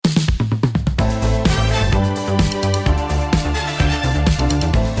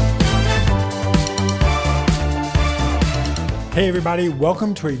Hey everybody,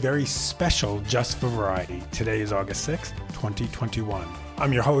 welcome to a very special Just for Variety. Today is August 6th, 2021.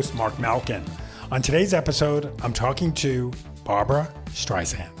 I'm your host, Mark Malkin. On today's episode, I'm talking to Barbra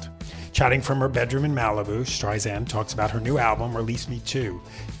Streisand. Chatting from her bedroom in Malibu, Streisand talks about her new album, Release Me Too,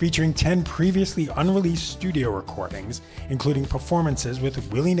 featuring 10 previously unreleased studio recordings, including performances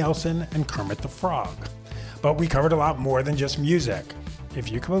with Willie Nelson and Kermit the Frog. But we covered a lot more than just music. If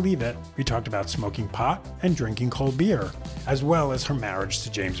you can believe it, we talked about smoking pot and drinking cold beer, as well as her marriage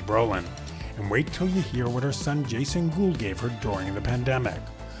to James Brolin. And wait till you hear what her son Jason Gould gave her during the pandemic.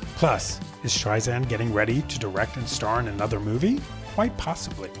 Plus, is Streisand getting ready to direct and star in another movie? Quite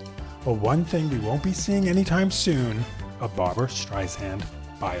possibly. But one thing we won't be seeing anytime soon, a Barbra Streisand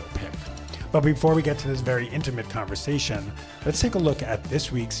biopic. But before we get to this very intimate conversation, let's take a look at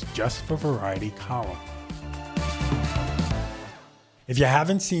this week's Just for Variety column. If you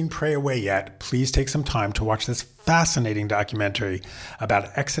haven't seen Pray Away yet, please take some time to watch this fascinating documentary about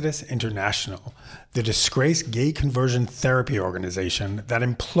Exodus International, the disgraced gay conversion therapy organization that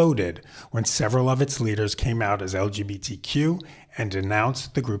imploded when several of its leaders came out as LGBTQ and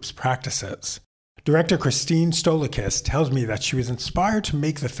denounced the group's practices. Director Christine Stolikis tells me that she was inspired to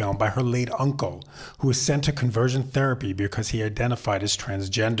make the film by her late uncle, who was sent to conversion therapy because he identified as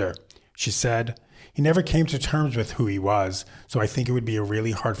transgender. She said, "He never came to terms with who he was, so I think it would be a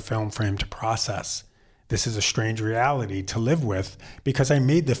really hard film for him to process. This is a strange reality to live with because I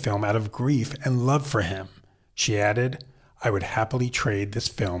made the film out of grief and love for him." She added, "I would happily trade this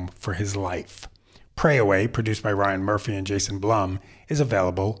film for his life." Pray Away, produced by Ryan Murphy and Jason Blum, is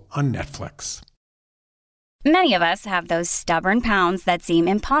available on Netflix. Many of us have those stubborn pounds that seem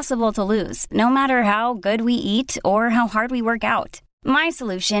impossible to lose, no matter how good we eat or how hard we work out. My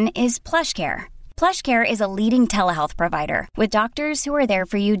solution is PlushCare. PlushCare is a leading telehealth provider with doctors who are there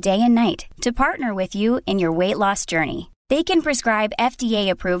for you day and night to partner with you in your weight loss journey. They can prescribe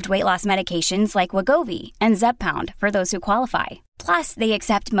FDA-approved weight loss medications like Wegovy and Zepbound for those who qualify. Plus, they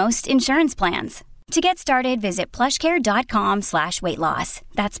accept most insurance plans. To get started, visit plushcare.com/weightloss.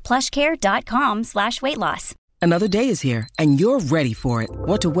 That's plushcare.com/weightloss. Another day is here, and you're ready for it.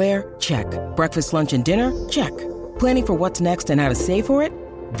 What to wear? Check. Breakfast, lunch, and dinner? Check. Planning for what's next and how to save for it?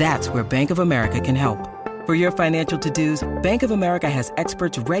 That's where Bank of America can help. For your financial to-dos, Bank of America has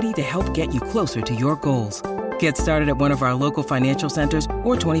experts ready to help get you closer to your goals. Get started at one of our local financial centers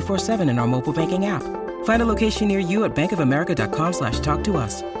or 24/7 in our mobile banking app. Find a location near you at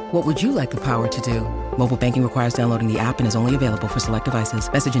bankofamerica.com/talktous. What would you like the power to do? Mobile banking requires downloading the app and is only available for select devices.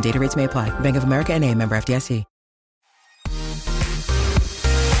 Message and data rates may apply. Bank of America N.A., member FDIC.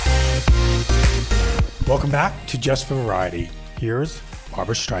 Welcome back to Just for Variety. Here's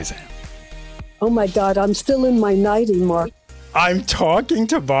Barbra Streisand. Oh my God, I'm still in my nightie, Mark. I'm talking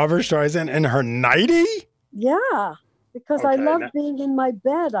to Barbra Streisand in her nightie? Yeah, because I love being in my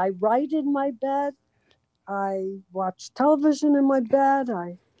bed. I write in my bed. I watch television in my bed.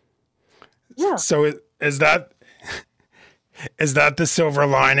 So is that the silver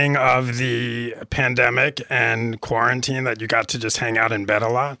lining of the pandemic and quarantine, that you got to just hang out in bed a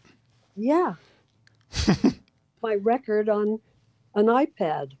lot? Yeah. My record on an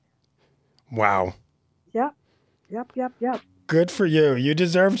iPad. Wow. Yep. Good for you. You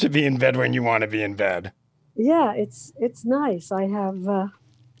deserve to be in bed when you want to be in bed. Yeah, it's nice. I have,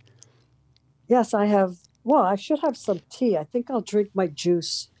 well, I should have some tea. I think I'll drink my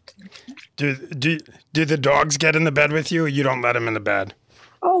juice. Do the dogs get in the bed with you, or you don't let them in the bed?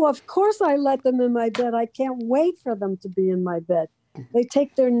 Oh, of course I let them in my bed. I can't wait for them to be in my bed. They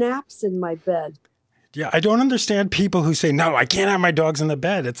take their naps in my bed. Yeah, I don't understand people who say, "No, I can't have my dogs in the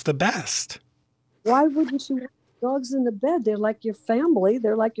bed. It's the best." Why wouldn't you want dogs in the bed? They're like your family.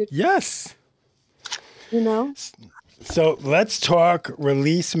 They're like your... Yes. You know? So let's talk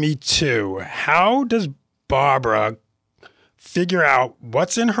Release Me Too. How does Barbra figure out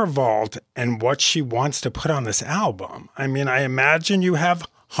what's in her vault and what she wants to put on this album? I mean, I imagine you have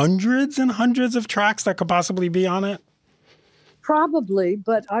hundreds and hundreds of tracks that could possibly be on it. Probably,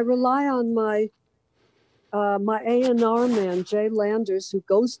 but I rely on my A&R man, Jay Landers, who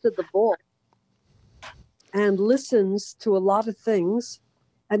goes to the vault and listens to a lot of things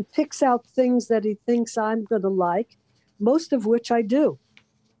and picks out things that he thinks I'm going to like, most of which I do.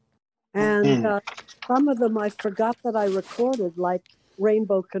 And some of them I forgot that I recorded, like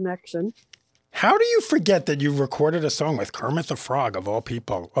Rainbow Connection. How do you forget that you recorded a song with Kermit the Frog, of all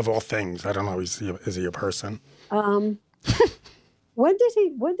people, of all things? I don't know. Is he a person? When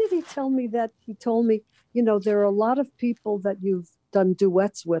did he tell me that? He told me, there are a lot of people that you've done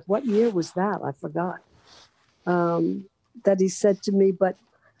duets with. What year was that? I forgot. That he said to me, but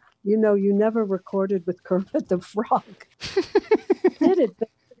you never recorded with Kermit the Frog. Did it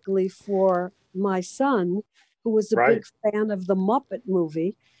basically for my son, who was a big fan of the Muppet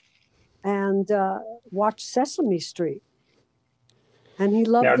movie and watched Sesame Street. And he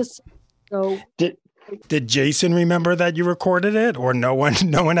loved the song. So did Jason remember that you recorded it, or no one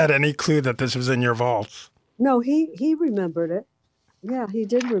had any clue that this was in your vaults? No, he remembered it. Yeah, he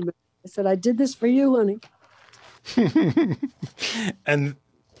did remember. I said, I did this for you, honey. And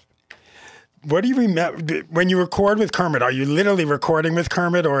what do you remember when you record with Kermit? Are you literally recording with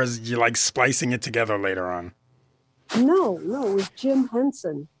Kermit, or is you like splicing it together later on? No, it was Jim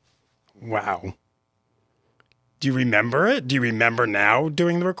Henson. Wow. Do you remember it? Do you remember now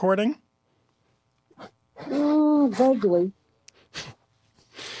doing the recording? Vaguely.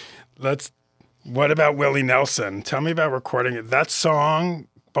 What about Willie Nelson? Tell me about recording it. That song,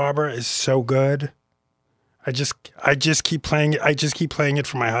 Barbara, is so good. I just keep playing it. I just keep playing it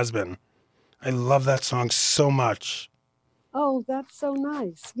for my husband. I love that song so much. Oh, that's so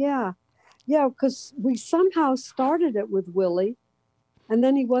nice. Yeah. Yeah, because we somehow started it with Willie, and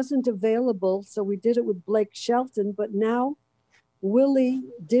then he wasn't available, so we did it with Blake Shelton. But now Willie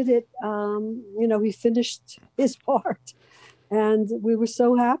did it. He finished his part, and we were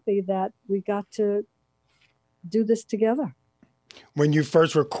so happy that we got to do this together. When you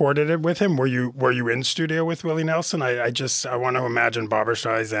first recorded it with him, were you in studio with Willie Nelson? I want to imagine Barbra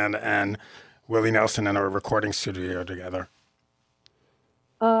Streisand and Willie Nelson in a recording studio together.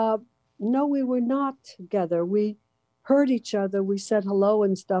 No, we were not together. We heard each other. We said hello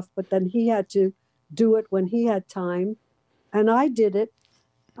and stuff, but then he had to do it when he had time. And I did it,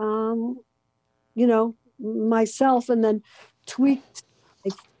 myself, and then tweaked. I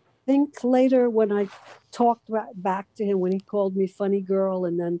think later when I talked back to him, when he called me funny girl,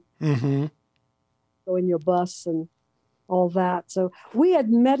 and then go in your bus and all that. So we had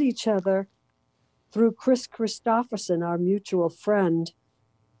met each other through Chris Christopherson, our mutual friend,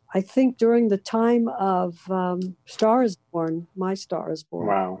 I think during the time of Star is Born, My Star is Born.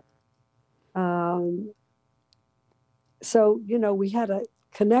 Wow. So, we had a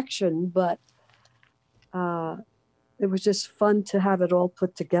connection, but it was just fun to have it all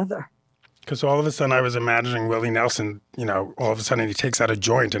put together. Because all of a sudden I was imagining Willie Nelson, all of a sudden he takes out a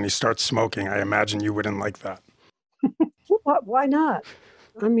joint and he starts smoking. I imagine you wouldn't like that. Why not?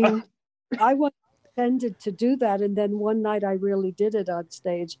 I mean, I wasn't intended to do that. And then one night I really did it on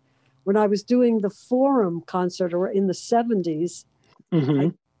stage. When I was doing the Forum concert in the 70s,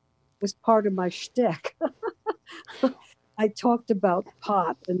 it was part of my shtick. I talked about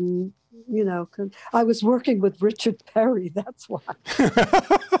pot and, I was working with Richard Perry. That's why.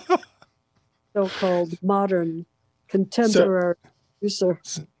 So-called modern contemporary producer.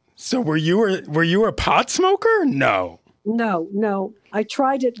 So were you a pot smoker? No. No. I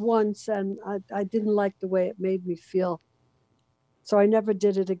tried it once and I didn't like the way it made me feel. So I never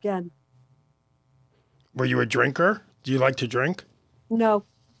did it again. Were you a drinker? Do you like to drink? No.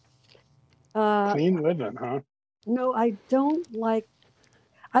 Clean living, huh? No, I don't like.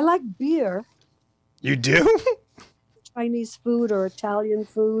 I like beer. You do? Chinese food or Italian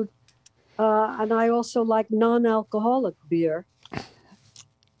food. And I also like non-alcoholic beer.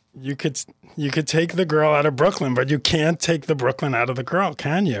 You could take the girl out of Brooklyn, but you can't take the Brooklyn out of the girl,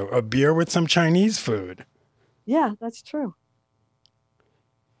 can you? A beer with some Chinese food. Yeah, that's true.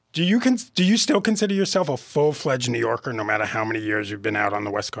 Do you still consider yourself a full-fledged New Yorker, no matter how many years you've been out on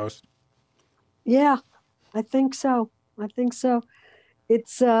the West Coast? Yeah, I think so.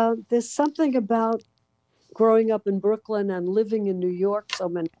 It's there's something about growing up in Brooklyn and living in New York so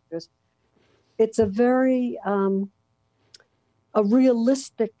many years. It's a very a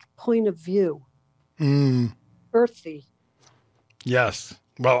realistic point of view. Earthy. Yes.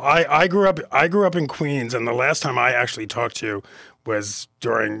 Well, I grew up in Queens, and the last time I actually talked to you was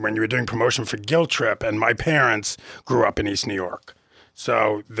when you were doing promotion for Guilt Trip, and my parents grew up in East New York.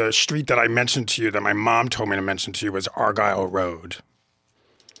 So the street that I mentioned to you, that my mom told me to mention to you, was Argyle Road.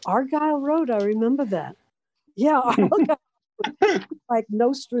 Argyle Road, I remember that. Yeah, Argyle, like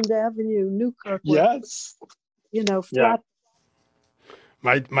Nostrand Avenue, Newkirk. Yes. Flat. Yeah.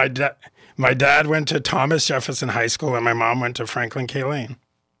 My dad went to Thomas Jefferson High School, and my mom went to Franklin K. Lane.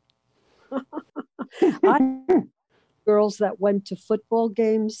 Girls that went to football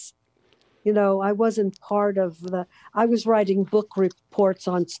games. I wasn't part of I was writing book reports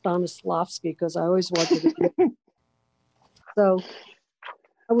on Stanislavski because I always wanted to get. So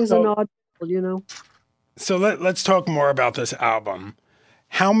I was an oddball, So let's talk more about this album.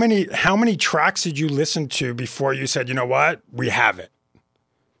 How many tracks did you listen to before you said, you know what, we have it?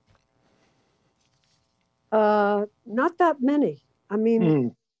 Not that many. I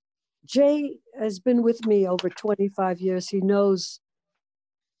mean, Jay has been with me over 25 years. He knows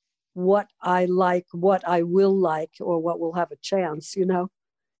what I like, what I will like, or what will have a chance,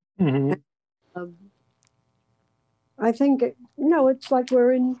 Mm-hmm. Um, I think, it's like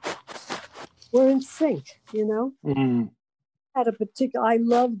we're in sync. Mm-hmm. I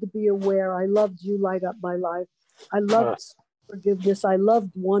loved to be aware. I loved You Light Up My Life. I loved Forgiveness. I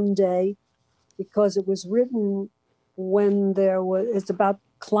loved One Day because it was written when it's about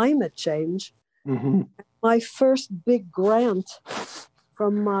climate change. Mm-hmm. My first big grant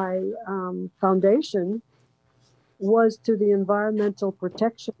from my foundation was to the Environmental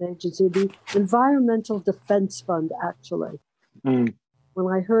Protection Agency, the Environmental Defense Fund, actually. Mm. When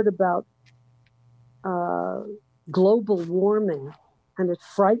I heard about global warming, and it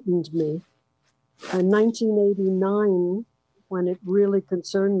frightened me. In 1989, when it really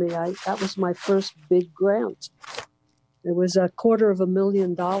concerned me, that was my first big grant. It was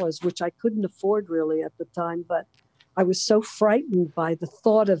 $250,000, which I couldn't afford really at the time, but I was so frightened by the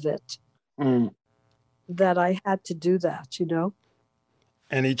thought of it that I had to do that,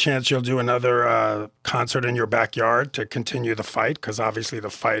 Any chance you'll do another concert in your backyard to continue the fight? Because obviously the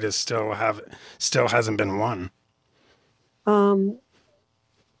fight is still hasn't been won.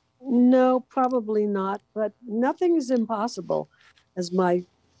 No, probably not. But nothing is impossible, as my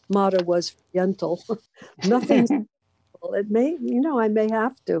motto was, gentle. Nothing's impossible. I may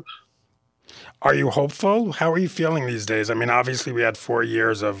have to. Are you hopeful? How are you feeling these days? I mean, obviously we had 4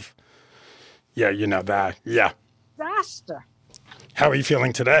 years of, that. Yeah. Disaster. How are you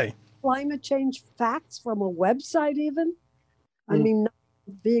feeling today? Climate change facts from a website even. I mean, not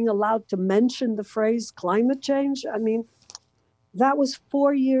being allowed to mention the phrase climate change. I mean, that was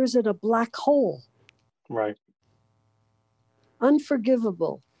 4 years in a black hole. Right.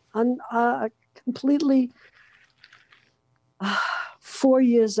 Unforgivable. Completely 4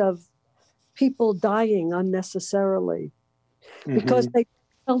 years of people dying unnecessarily because they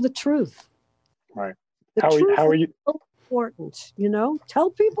tell the truth. Right. The truth how are you? Is so important, Tell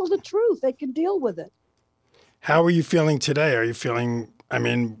people the truth. They can deal with it. How are you feeling today? Are you feeling, I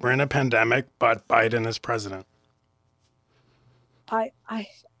mean, we're in a pandemic, but Biden is president. I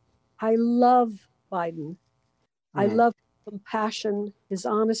love Biden. I love his compassion, his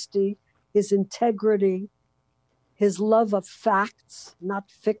honesty, his integrity, his love of facts, not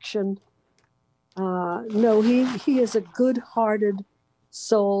fiction. No, he is a good-hearted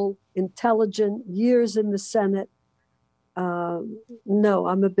soul, intelligent, years in the Senate. No,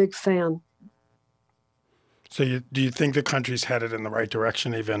 I'm a big fan. So do you think the country's headed in the right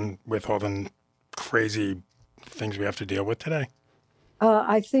direction, even with all the crazy things we have to deal with today?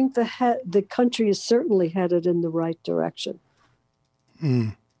 I think the country is certainly headed in the right direction.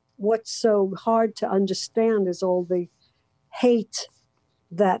 What's so hard to understand is all the hate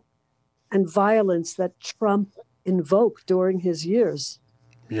and violence that Trump invoked during his years.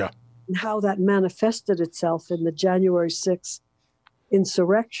 Yeah. And how that manifested itself in the January 6th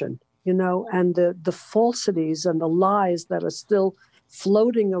insurrection, and the falsities and the lies that are still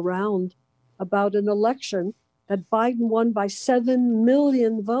floating around about an election that Biden won by 7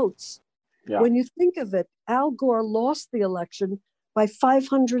 million votes. Yeah. When you think of it, Al Gore lost the election by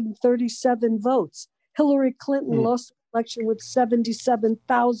 537 votes. Hillary Clinton lost the election with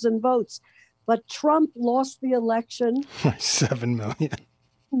 77,000 votes. But Trump lost the election by 7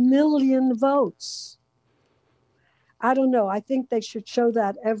 million votes. I don't know. I think they should show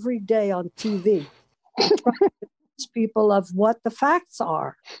that every day on TV. People of what the facts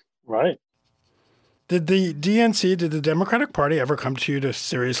are. Right. Did the Democratic Party ever come to you to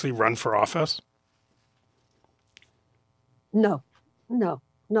seriously run for office? No.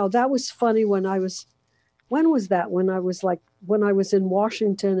 That was funny when was that? When I was in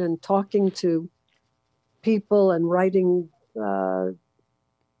Washington and talking to people and writing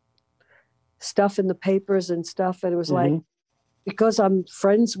stuff in the papers and stuff. And it was like, because I'm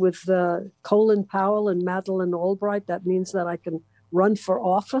friends with Colin Powell and Madeleine Albright, that means that I can run for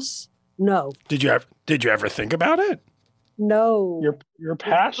office? No. Did you ever think about it? No. Your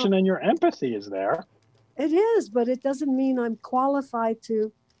passion and your empathy is there. It is, but it doesn't mean I'm qualified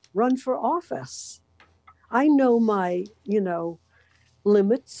to run for office. I know my,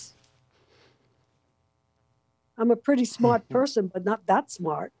 limits. I'm a pretty smart person, but not that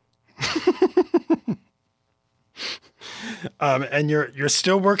smart. And you're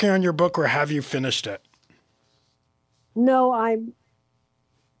still working on your book, or have you finished it? No, I'm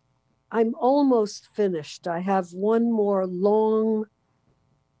almost finished. I have one more long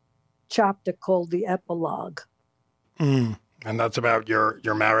chapter called The Epilogue. And that's about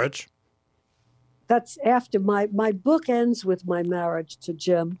your marriage? That's after my book ends with my marriage to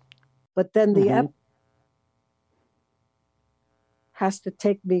Jim. But then the has to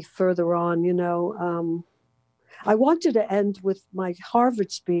take me further on, I wanted to end with my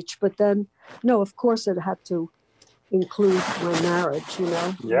Harvard speech, but then, no, of course it had to include my marriage,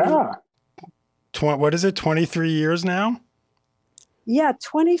 Yeah. What is it, 23 years now? Yeah,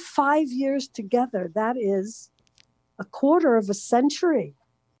 25 years together. That is a quarter of a century.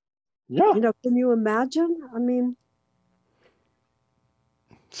 Yeah. Can you imagine? I mean.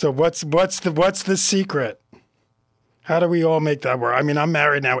 So what's the secret? How do we all make that work? I mean, I'm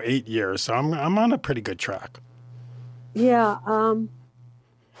married now 8 years, so I'm on a pretty good track. Yeah.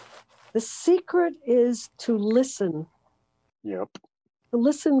 The secret is to listen. Yep. To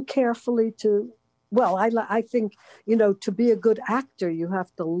listen carefully I think, to be a good actor, you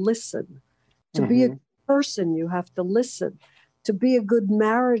have to listen. To be a person, you have to listen. To be a good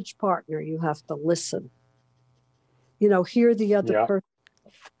marriage partner, you have to listen. Hear the other person.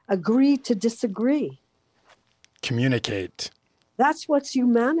 Agree to disagree. Communicate. That's what's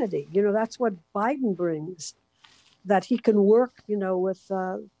humanity. That's what Biden brings, that he can work, with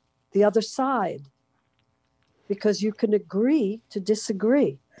the other side, because you can agree to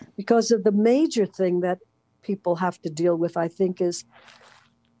disagree. Because of the major thing that people have to deal with, I think, is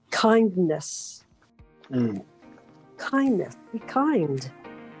kindness. Kindness. Be kind.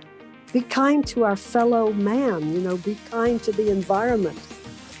 Be kind to our fellow man, be kind to the environment.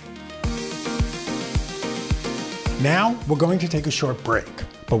 Now, we're going to take a short break.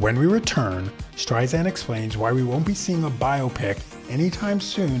 But when we return, Streisand explains why we won't be seeing a biopic anytime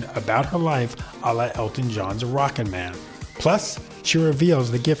soon about her life a la Elton John's Rockin' Man. Plus, she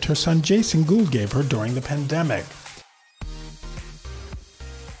reveals the gift her son Jason Gould gave her during the pandemic.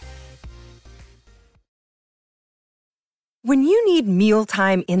 When you need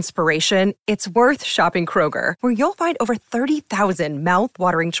mealtime inspiration, it's worth shopping Kroger, where you'll find over 30,000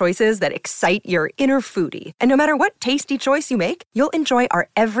 mouth-watering choices that excite your inner foodie. And no matter what tasty choice you make, you'll enjoy our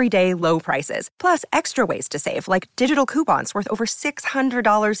everyday low prices, plus extra ways to save, like digital coupons worth over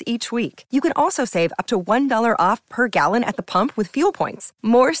 $600 each week. You can also save up to $1 off per gallon at the pump with fuel points.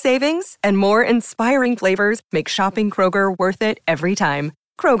 More savings and more inspiring flavors make shopping Kroger worth it every time.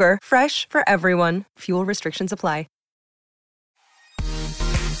 Kroger, fresh for everyone. Fuel restrictions apply.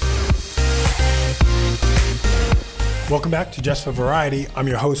 Welcome back to Just for Variety. I'm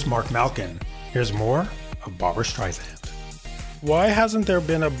your host, Mark Malkin. Here's more of Barbra Streisand. Why hasn't there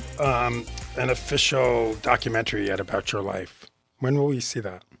been an official documentary yet about your life? When will we see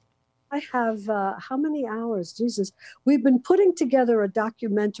that? I have, how many hours? Jesus. We've been putting together a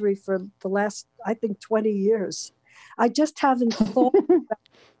documentary for the last, I think, 20 years. I just haven't thought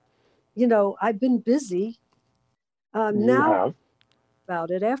about, I've been busy. Now about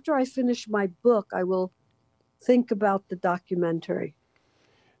it. After I finish my book, I will think about the documentary.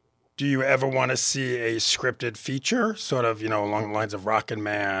 Do you ever want to see a scripted feature, sort of, along the lines of Rockin'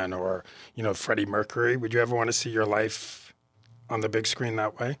 Man or, Freddie Mercury? Would you ever want to see your life on the big screen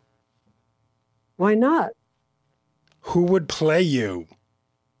that way? Why not? Who would play you?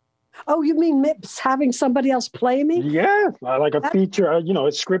 Oh, you mean having somebody else play me? Yeah, like a feature, a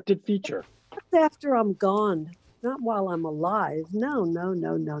scripted feature. That's after I'm gone, not while I'm alive. No.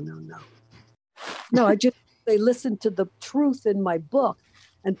 No, they listen to the truth in my book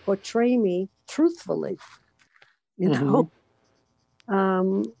and portray me truthfully. No,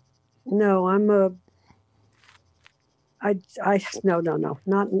 no,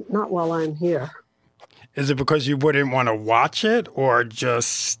 not while I'm here. Is it because you wouldn't want to watch it, or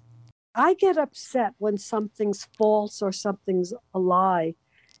just? I get upset when something's false or something's a lie.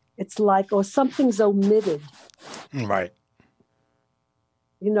 It's like, or something's omitted. Right.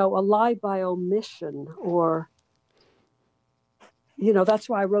 A lie by omission, or, that's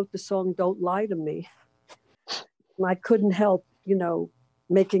why I wrote the song, Don't Lie to Me. And I couldn't help,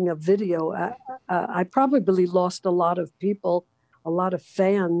 making a video. I probably lost a lot of people, a lot of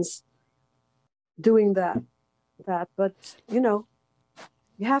fans doing that. But, you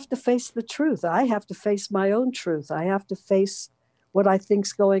have to face the truth. I have to face my own truth. I have to face what I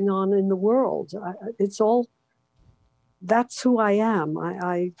think's going on in the world. That's who I am.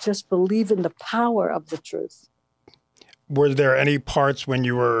 I just believe in the power of the truth. Were there any parts when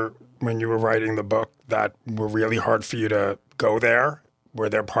you were writing the book that were really hard for you to go there? Were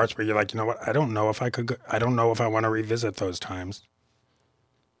there parts where you're like, what? I don't know if I could go, I don't know if I want to revisit those times.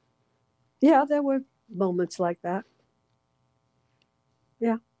 Yeah, there were moments like that.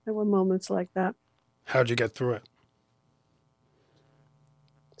 Yeah, there were moments like that. How'd you get through it?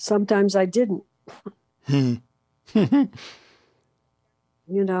 Sometimes I didn't. I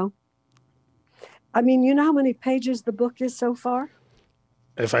mean, you know how many pages the book is so far?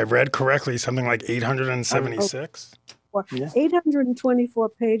 if I read correctly, something like 876. Yeah. 824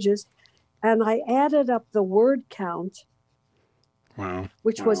 pages. And I added up the word count, Wow.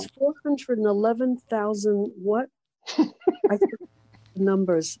 which was 411,000. What? I forget the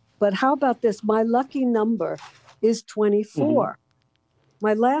numbers. But how about this? My lucky number is 24.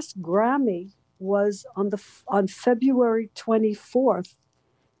 My last Grammy was on February 24th.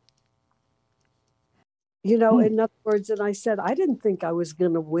 You know, in other words, and I said, I didn't think I was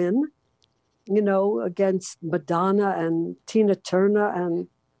going to win, you know, against Madonna and Tina Turner and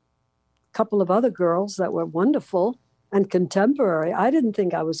a couple of other girls that were wonderful and contemporary. I didn't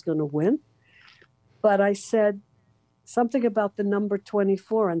think I was going to win. But I said something about the number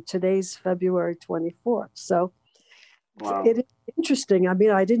 24, and today's February 24th. So it is interesting. I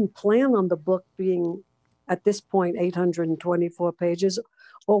mean, I didn't plan on the book being, at this point, 824 pages.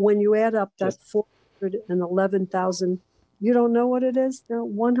 Or when you add up that 411,000, you don't know what it is? No,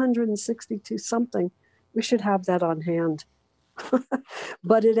 162 something. We should have that on hand.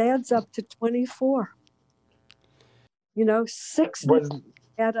 But it adds up to 24. You know, 6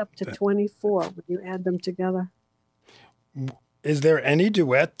 add up to 24 when you add them together. Is there any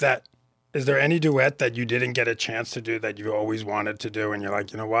duet that you didn't get a chance to do that you always wanted to do, and you're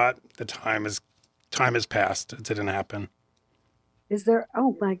like, you know what, the time has passed, it didn't happen? Is there?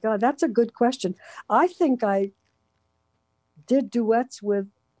 Oh my God, that's a good question. I think I did duets with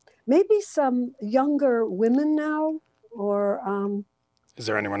maybe some younger women now, or is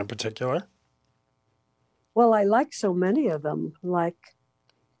there anyone in particular? Well, I like so many of them, like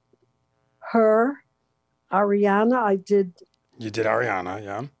her, Ariana. I did. You did Ariana,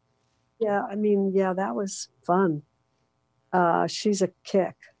 yeah. Yeah, I mean, yeah, that was fun. She's a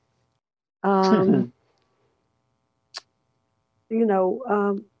kick. You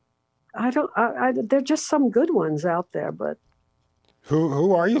know, they're just some good ones out there, but.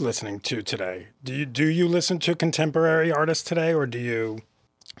 Who are you listening to today? Do you listen to contemporary artists today, or do you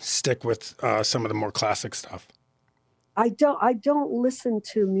stick with some of the more classic stuff? I don't listen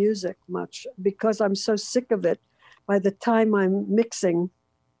to music much because I'm so sick of it. By the time I'm mixing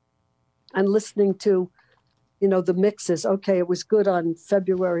and listening to, you know, the mixes, okay, it was good on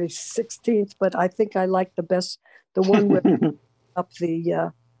February 16th, but I think I like the one with up the,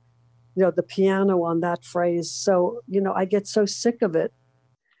 you know, the piano on that phrase. So, you know, I get so sick of it.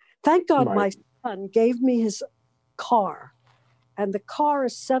 Thank God my son gave me his car, and the car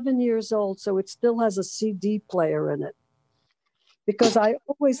is 7 years old, so it still has a CD player in it. Because I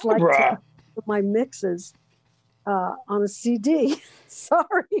always like to put my mixes on a CD.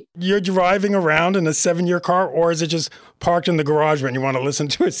 Sorry. You're driving around in a 7-year car, or is it just parked in the garage when you want to listen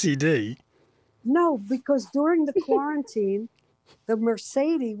to a CD? No, because during the quarantine, the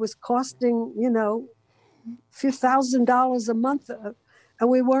Mercedes was costing, you know, a few $1,000s a month, and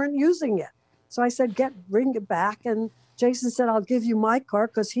we weren't using it. So I said, bring it back. And Jason said, I'll give you my car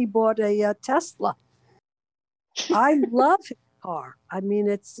because he bought a Tesla. I love his car. I mean,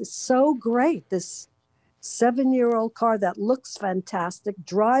 it's so great. This 7-year-old car that looks fantastic,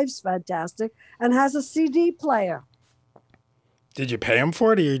 drives fantastic, and has a CD player. Did you pay him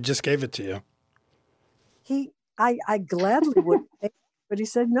for it, or he just gave it to you? I gladly would pay, but he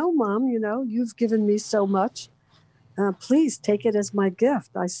said, no, Mom, you know, you've given me so much. Please take it as my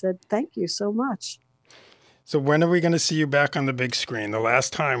gift. I said, thank you so much. So when are we going to see you back on the big screen? The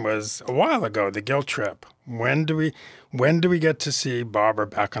last time was a while ago, the Guilt Trip. When do we get to see Barbra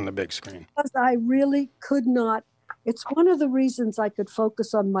back on the big screen? Because I really could not. It's one of the reasons I could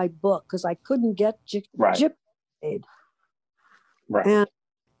focus on my book, because I couldn't get Gypsy made. Right. And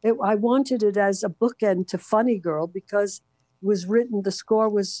I wanted it as a bookend to Funny Girl, because it was written,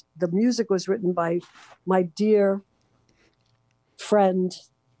 the music was written by my dear friend,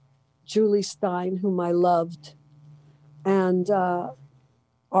 Julie Stein, whom I loved. And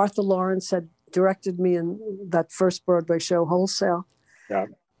Arthur Lawrence had directed me in that first Broadway show, Wholesale. Yeah.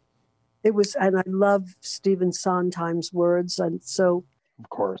 It was, and I love Stephen Sondheim's words. And so, of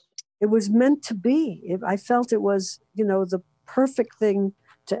course, it was meant to be. I felt it was, you know, the perfect thing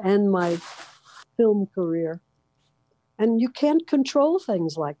to end my film career. And you can't control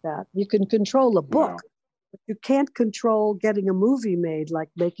things like that. You can control a book, but you can't control getting a movie made, like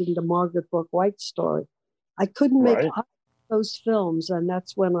making the Margaret Brooke White story. I couldn't make those films. And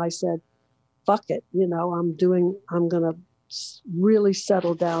that's when I said, fuck it. You know, I'm going to really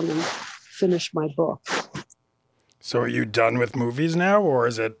settle down and finish my book. So are you done with movies now, or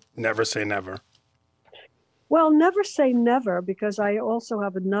is it never say never? Well, never say never, because I also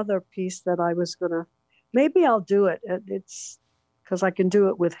have another piece that I was going to, maybe I'll do it. It's because I can do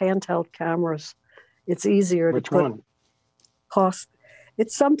it with handheld cameras. It's easier Which to put one? cost.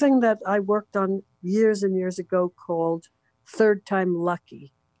 It's something that I worked on years and years ago called Third Time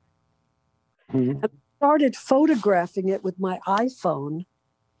Lucky. Mhm. I started photographing it with my iPhone,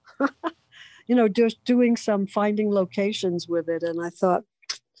 just doing some finding locations with it. And I thought,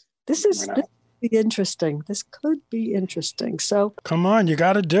 this could be interesting. This could be interesting. So Come on, you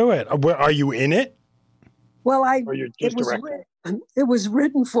got to do it. Are you in it? well, Or you're just directing. it was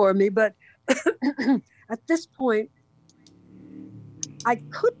written for me, but at this point, I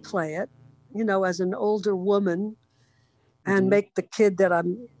could play it, as an older woman and make the kid that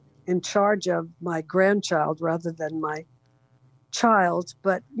I'm in charge of my grandchild rather than my child.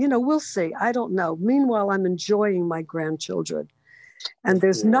 But, we'll see. I don't know. Meanwhile, I'm enjoying my grandchildren. And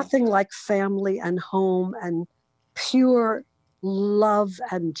there's nothing like family and home and pure love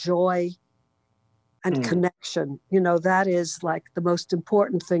and joy and connection. That is like the most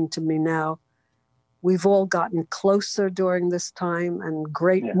important thing to me now. We've all gotten closer during this time and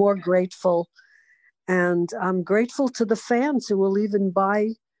more grateful. And I'm grateful to the fans who will even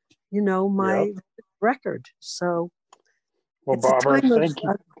buy, my record. So Well, Barbara, thank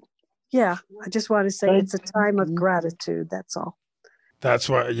you. I just want to say it's a time of gratitude. That's all. That's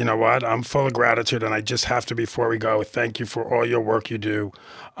what, you know what? I'm full of gratitude. And I just have to, before we go, thank you for all your work you do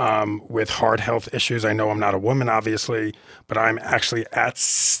with heart health issues. I know I'm not a woman, obviously, but I'm actually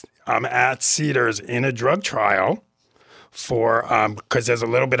I'm at Cedars in a drug trial for, because there's a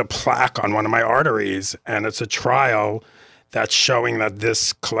little bit of plaque on one of my arteries, and it's a trial that's showing that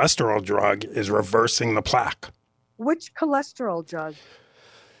this cholesterol drug is reversing the plaque. Which cholesterol drug?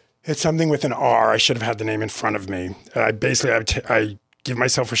 It's something with an R. I should have had the name in front of me. I give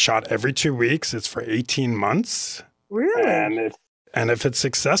myself a shot every 2 weeks. It's for 18 months. Really? And if it's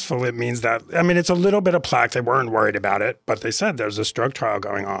successful, it means that, it's a little bit of plaque. They weren't worried about it, but they said there's this drug trial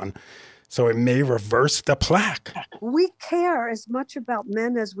going on. So it may reverse the plaque. We care as much about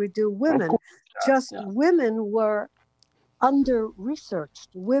men as we do women. Women were under-researched.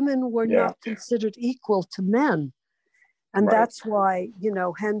 Women were not considered equal to men. And that's why,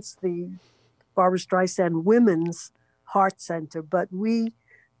 hence the Barbra Streisand Women's Heart Center. But we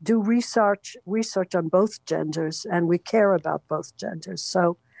do research on both genders, and we care about both genders.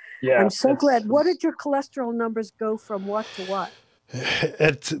 So I'm so glad. What did your cholesterol numbers go from what to what?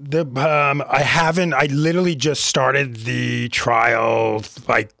 I literally just started the trial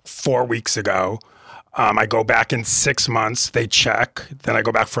like 4 weeks ago. I go back in 6 months, they check. Then I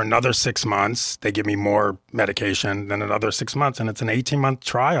go back for another 6 months. They give me more medication, then another 6 months. And it's an 18-month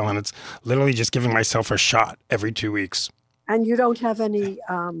trial. And it's literally just giving myself a shot every 2 weeks. And you don't have any,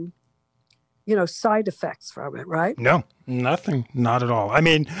 side effects from it, right? No, nothing. Not at all.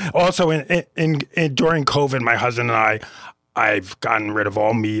 Also during COVID, my husband and I've gotten rid of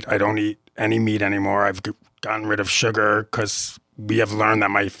all meat. I don't eat any meat anymore. I've gotten rid of sugar because we have learned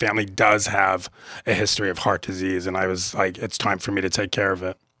that my family does have a history of heart disease, and I was like, it's time for me to take care of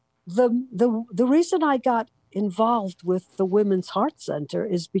it. The reason I got involved with the Women's Heart Center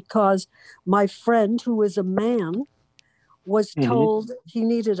is because my friend, who is a man, was told he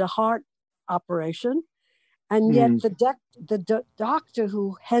needed a heart operation, and yet the doctor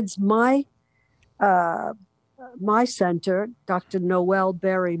who heads my center, Dr. Noelle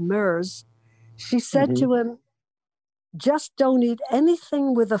Berry Mers, she said to him, just don't eat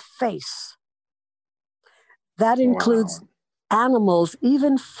anything with a face. That includes animals,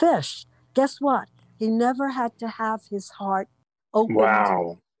 even fish. Guess what? He never had to have his heart opened.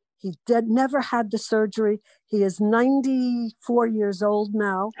 Wow. He never had the surgery. He is 94 years old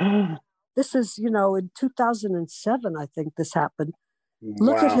now. This is, in 2007, I think this happened. Wow.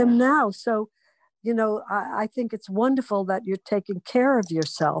 Look at him now. So, I think it's wonderful that you're taking care of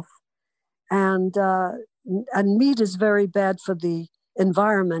yourself. And meat is very bad for the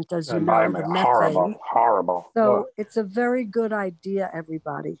environment, as you know, the methane. Horrible. So it's a very good idea,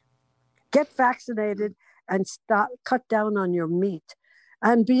 everybody. Get vaccinated and cut down on your meat.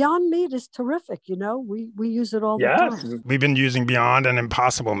 And Beyond Meat is terrific, we use it all the time. We've been using Beyond and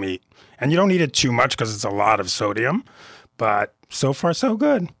Impossible Meat. And you don't eat it too much because it's a lot of sodium, but so far so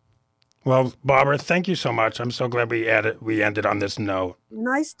good. Well, Barbara, thank you so much. I'm so glad we ended on this note.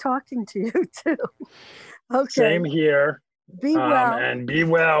 Nice talking to you, too. Okay. Same here. Be well. And be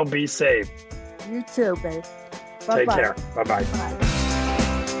well, be safe. You too, babe. Bye-bye. Take care. Bye-bye. Bye.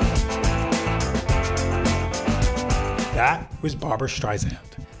 That was Barbra Streisand.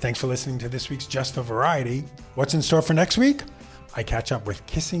 Thanks for listening to this week's Just for Variety. What's in store for next week? I catch up with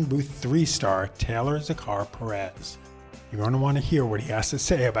Kissing Booth 3 star Taylor Zakar Perez. You're going to want to hear what he has to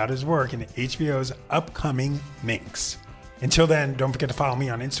say about his work in HBO's upcoming Minx. Until then, don't forget to follow me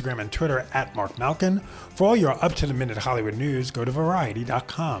on Instagram and Twitter at Mark Malkin. For all your up-to-the-minute Hollywood news, go to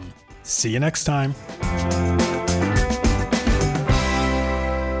Variety.com. See you next time.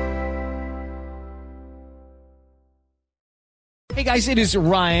 Hey guys, it is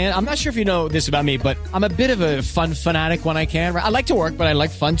Ryan. I'm not sure if you know this about me, but I'm a bit of a fun fanatic when I can. I like to work, but I like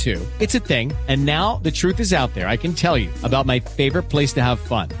fun too. It's a thing. And now the truth is out there. I can tell you about my favorite place to have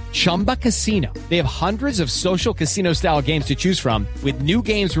fun. Chumba Casino. They have hundreds of social casino style games to choose from with new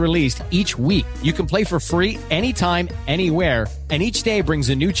games released each week. You can play for free anytime, anywhere. And each day brings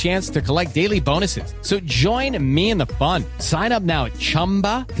a new chance to collect daily bonuses. So join me in the fun. Sign up now at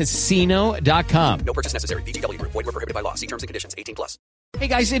ChumbaCasino.com. No purchase necessary. VGW Group. Void where prohibited by law. See terms and conditions. 18+. Hey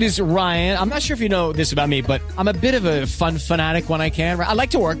guys, it is Ryan. I'm not sure if you know this about me, but I'm a bit of a fun fanatic when I can. I like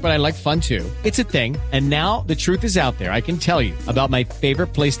to work, but I like fun too. It's a thing. And now the truth is out there. I can tell you about my favorite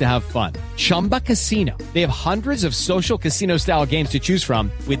place to have fun. Chumba Casino. They have hundreds of social casino style games to choose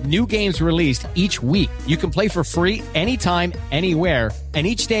from with new games released each week. You can play for free anytime, anywhere. And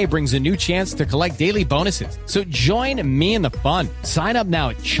each day brings a new chance to collect daily bonuses. So join me in the fun. Sign up now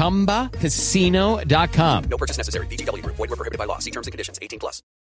at ChumbaCasino.com. No purchase necessary. VGW Group. Void where prohibited by law. See terms and conditions. 18+.